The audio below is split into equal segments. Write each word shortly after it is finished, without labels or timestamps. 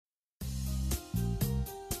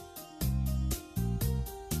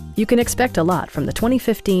You can expect a lot from the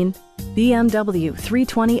 2015 BMW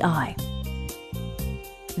 320i.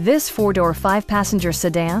 This four-door, five-passenger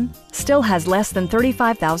sedan still has less than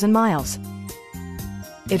 35,000 miles.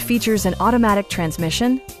 It features an automatic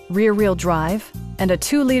transmission, rear-wheel drive, and a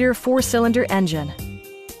 2-liter four-cylinder engine.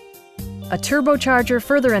 A turbocharger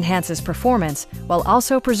further enhances performance while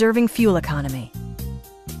also preserving fuel economy.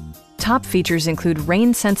 Top features include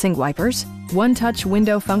rain-sensing wipers, one-touch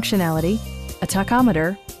window functionality, a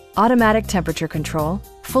tachometer, automatic temperature control,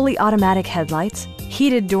 fully automatic headlights,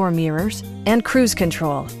 heated door mirrors, and cruise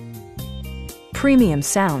control. Premium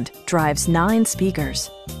sound drives 9 speakers,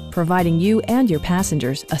 providing you and your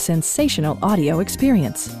passengers a sensational audio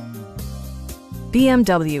experience.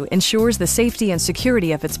 BMW ensures the safety and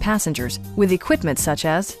security of its passengers with equipment such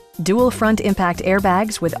as dual front impact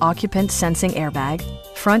airbags with occupant sensing airbag,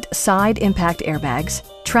 front side impact airbags,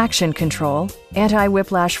 traction control,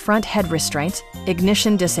 anti-whiplash front head restraints,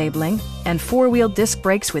 ignition disabling, and four-wheel disc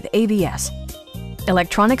brakes with ABS.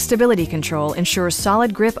 Electronic stability control ensures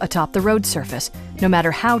solid grip atop the road surface, no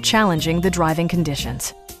matter how challenging the driving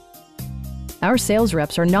conditions. Our sales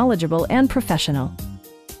reps are knowledgeable and professional.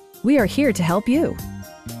 We are here to help you.